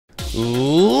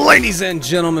Ladies and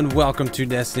gentlemen, welcome to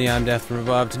Destiny. I'm Death from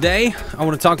Above. Today, I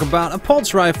want to talk about a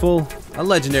pulse rifle, a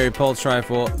legendary pulse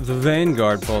rifle, the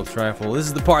Vanguard pulse rifle. This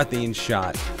is the Parthian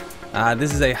Shot.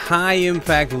 This is a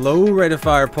high-impact,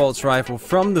 low-rate-of-fire pulse rifle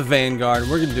from the Vanguard.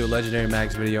 We're going to do a Legendary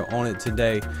Max video on it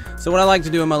today. So what I like to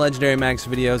do in my Legendary Max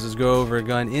videos is go over a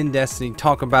gun in Destiny,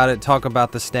 talk about it, talk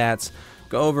about the stats,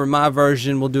 go over my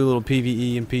version. We'll do a little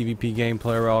PvE and PvP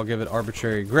gameplay where I'll give it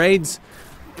arbitrary grades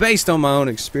based on my own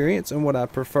experience and what I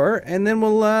prefer, and then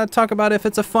we'll talk about if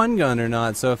it's a fun gun or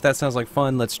not. So if that sounds like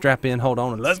fun, let's strap in, hold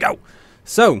on, and let's go.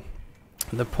 So,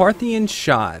 the Parthian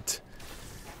Shot.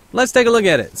 Let's take a look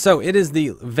at it. So, it is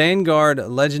the Vanguard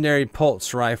Legendary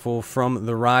Pulse Rifle from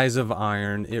the Rise of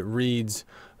Iron. It reads,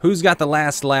 "Who's got the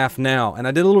last laugh now?" And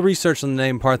I did a little research on the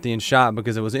name Parthian Shot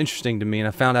because it was interesting to me, and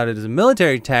I found out it is a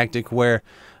military tactic where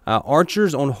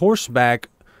archers on horseback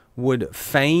would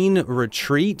feign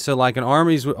retreat. So like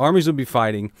armies would be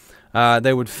fighting,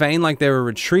 they would feign like they were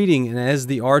retreating, and as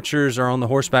the archers are on the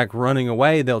horseback running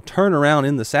away, they'll turn around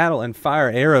in the saddle and fire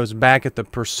arrows back at the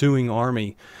pursuing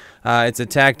army. It's a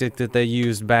tactic that they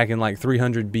used back in like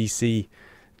 300 BC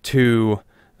to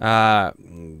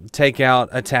take out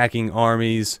attacking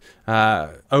armies,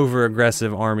 over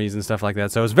aggressive armies and stuff like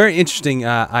that. So it's a very interesting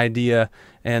idea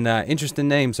and interesting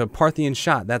name. So Parthian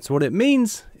Shot, that's what it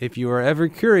means if you are ever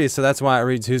curious. So that's why it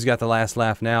reads "Who's got the last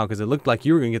laugh now?" because it looked like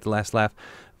you were going to get the last laugh,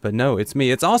 but no, it's me.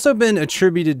 It's also been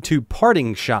attributed to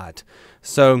Parthian Shot.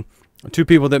 So two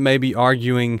people that may be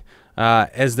arguing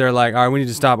as they're like, all right, we need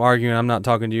to stop arguing, I'm not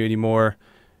talking to you anymore,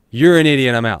 you're an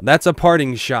idiot, I'm out. That's a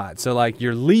Parthian Shot. So like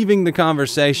you're leaving the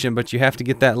conversation, but you have to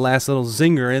get that last little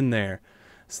zinger in there.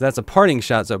 So that's a Parthian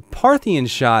Shot. So Parthian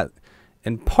Shot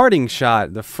and Parthian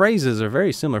Shot, the phrases are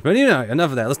very similar. But you know,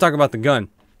 enough of that. Let's talk about the gun.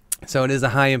 So it is a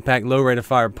high-impact,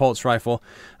 low-rate-of-fire pulse rifle.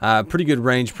 Pretty good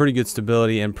range, pretty good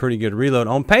stability, and pretty good reload.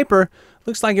 On paper,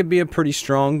 looks like it'd be a pretty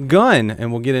strong gun,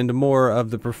 and we'll get into more of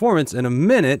the performance in a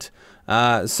minute.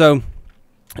 So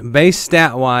base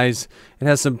stat-wise, it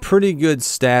has some pretty good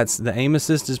stats. The aim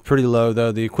assist is pretty low,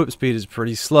 though. The equip speed is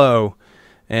pretty slow,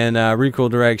 and recoil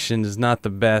direction is not the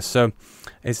best. So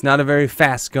it's not a very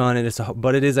fast gun,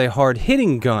 but it is a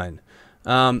hard-hitting gun.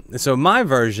 So my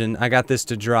version, I got this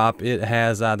to drop. It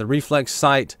has the reflex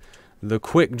sight, the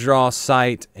quick draw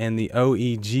sight, and the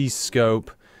OEG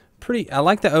scope. I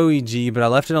like the OEG, but I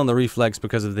left it on the reflex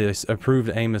because of this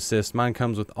approved aim assist. Mine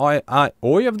comes with Eye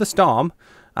of the Storm.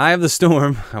 Eye of the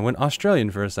Storm. I went Australian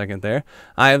for a second there.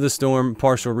 Eye of the Storm,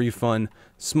 partial refund,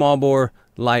 small bore,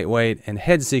 lightweight, and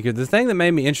head seeker. The thing that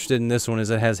made me interested in this one is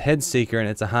it has head seeker and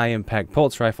it's a high impact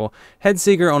pulse rifle. Head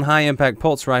seeker on high impact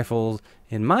pulse rifles,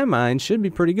 in my mind, should be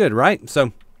pretty good, right?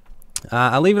 So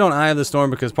I leave it on Eye of the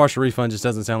Storm because partial refund just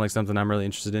doesn't sound like something I'm really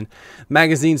interested in.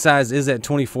 Magazine size is at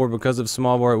 24 because of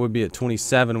small bore. It would be at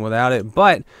 27 without it,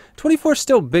 but 24 is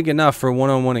still big enough for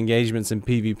one-on-one engagements in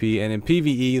PvP, and in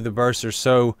PvE the bursts are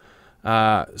so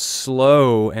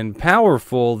slow and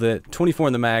powerful that 24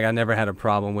 in the mag, I never had a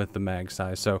problem with the mag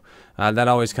size. So that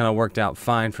always kind of worked out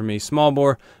fine for me. Small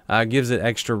bore gives it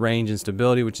extra range and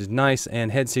stability, which is nice,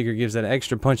 and head seeker gives that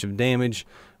extra punch of damage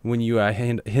when you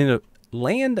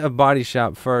land a body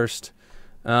shot first.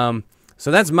 So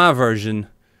that's my version.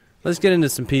 Let's get into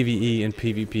some PvE and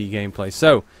PvP gameplay.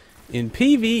 So in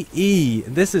PvE,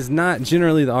 this is not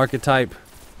generally the archetype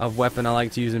of weapon I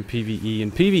like to use in PvE.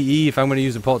 In PvE, if I'm going to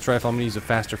use a pulse rifle, I'm going to use a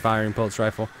faster firing pulse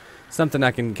rifle. Something I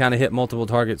can kind of hit multiple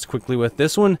targets quickly with.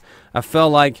 This one, I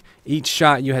felt like each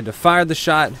shot you had to fire the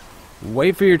shot,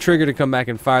 wait for your trigger to come back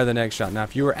and fire the next shot. Now,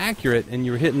 if you were accurate and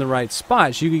you were hitting the right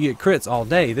spots, you could get crits all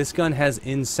day. This gun has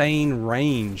insane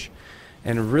range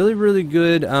and really, really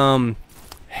good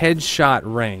headshot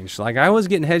range. Like, I was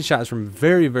getting headshots from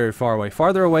very, very far away.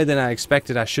 Farther away than I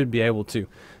expected I should be able to.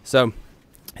 So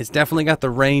it's definitely got the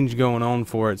range going on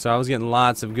for it. So I was getting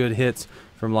lots of good hits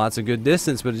from lots of good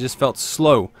distance, but it just felt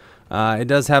slow. It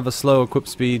does have a slow equip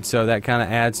speed, so that kind of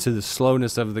adds to the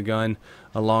slowness of the gun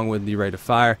along with the rate of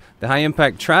fire. The high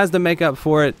impact tries to make up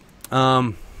for it,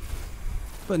 but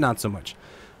not so much.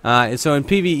 And so in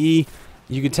PvE,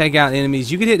 you could take out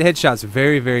enemies. You could hit headshots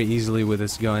very, very easily with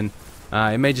this gun.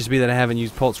 It may just be that I haven't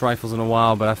used pulse rifles in a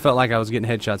while, but I felt like I was getting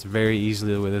headshots very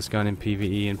easily with this gun in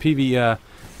PvE. And PvE,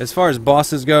 as far as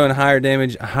bosses go and higher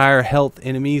damage, higher health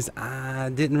enemies, I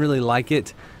didn't really like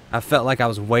it. I felt like I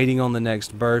was waiting on the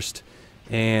next burst,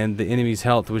 and the enemy's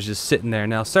health was just sitting there.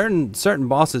 Now, certain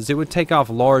bosses, it would take off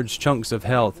large chunks of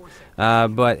health,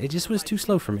 but it just was too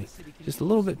slow for me. Just a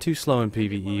little bit too slow in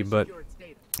PvE, but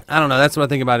I don't know. That's what I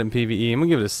think about it in PvE. I'm going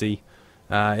to give it a C.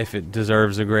 If it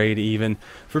deserves a grade even.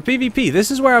 For PvP,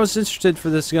 this is where I was interested for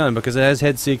this gun because it has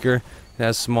head seeker It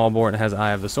has small bore and it has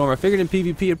Eye of the Storm. I figured in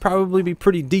PvP it'd probably be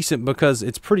pretty decent because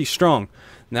it's pretty strong.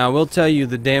 Now I will tell you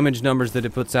the damage numbers that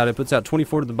it puts out. It puts out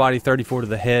 24 to the body, 34 to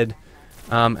the head,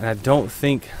 and I don't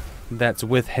think that's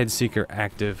with Headseeker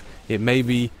active. It may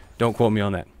be. Don't quote me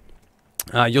on that.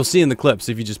 You'll see in the clips,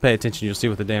 if you just pay attention, you'll see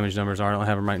what the damage numbers are. I don't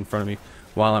have them right in front of me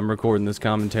while I'm recording this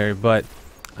commentary, but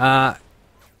I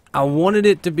wanted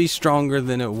it to be stronger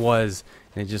than it was,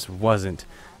 and it just wasn't.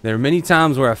 There are many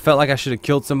times where I felt like I should have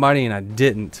killed somebody and I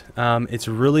didn't. It's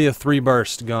really a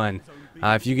 3-burst gun.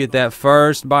 If you get that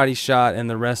first body shot and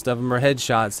the rest of them are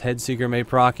headshots, Headseeker may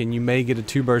proc and you may get a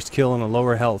 2-burst kill on a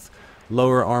lower health,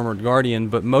 lower armored guardian,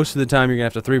 but most of the time you're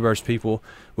going to have to 3-burst people,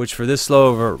 which for this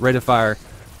slow of a rate of fire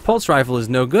pulse rifle is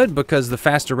no good because the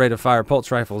faster rate of fire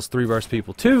pulse rifles 3-burst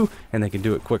people too, and they can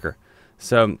do it quicker.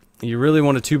 So you really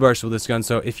want a 2-burst with this gun.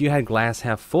 So if you had glass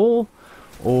half full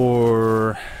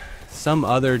or some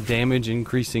other damage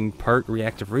increasing perk,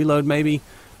 reactive reload maybe,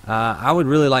 I would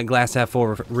really like glass half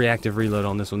full reactive reload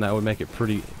on this one. That would make it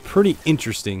pretty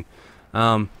interesting.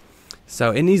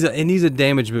 So it needs a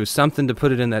damage boost, something to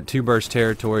put it in that 2-burst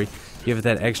territory, give it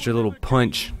that extra little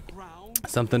punch,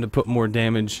 something to put more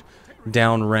damage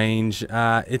down range.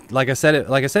 Like I said in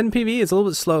PvE, it's a little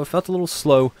bit slow. It felt a little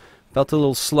slow, felt a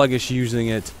little sluggish using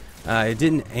it. It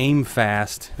didn't aim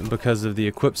fast because of the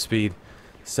equip speed.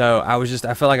 So I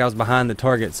felt like I was behind the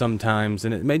target sometimes,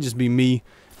 and it may just be me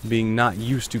being not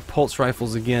used to pulse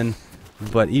rifles again,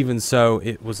 but even so,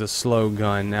 it was a slow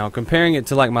gun. Now, comparing it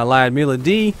to like my Lyudmila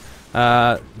D,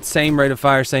 same rate of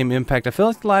fire, same impact. I feel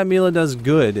like the Lyudmila does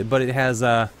good, but it has,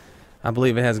 I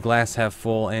believe it has glass half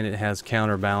full and it has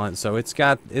counterbalance, so it's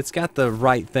got the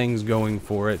right things going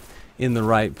for it in the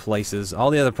right places.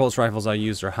 All the other pulse rifles I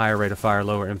used are higher rate of fire,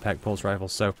 lower impact pulse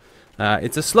rifles, so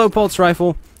it's a slow pulse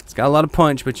rifle. It's got a lot of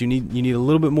punch, but you need a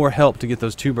little bit more help to get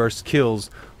those 2-burst kills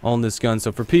on this gun.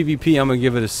 So for PvP, I'm gonna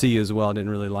give it a C as well. I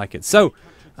didn't really like it. So,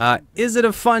 is it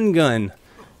a fun gun?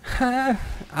 I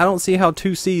don't see how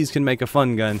 2 C's can make a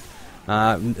fun gun.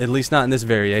 At least not in this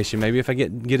variation. Maybe if I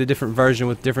get a different version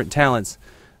with different talents,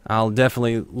 I'll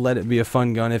definitely let it be a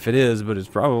fun gun if it is, but it's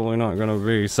probably not gonna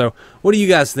be. So, what do you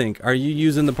guys think? Are you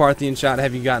using the Parthian Shot?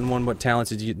 Have you gotten one? What talents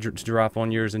did you drop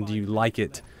on yours, and do you like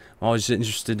it? I'm always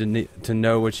interested to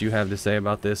know what you have to say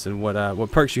about this and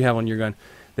what perks you have on your gun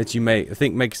that you may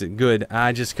think makes it good.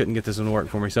 I just couldn't get this one to work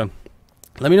for me. So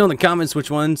let me know in the comments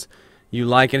which ones you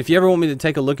like. And if you ever want me to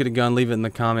take a look at a gun, leave it in the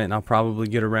comment and I'll probably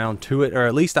get around to it. Or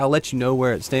at least I'll let you know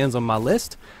where it stands on my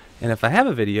list. And if I have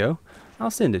a video, I'll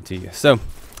send it to you. So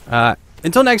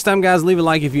until next time, guys, leave a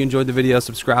like if you enjoyed the video.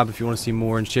 Subscribe if you want to see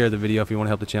more. And share the video if you want to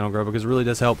help the channel grow, because it really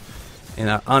does help. And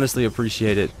I honestly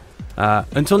appreciate it.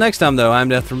 Until next time, though, I'm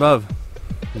Death from Above,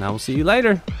 and I will see you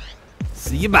later.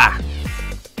 See you, bye.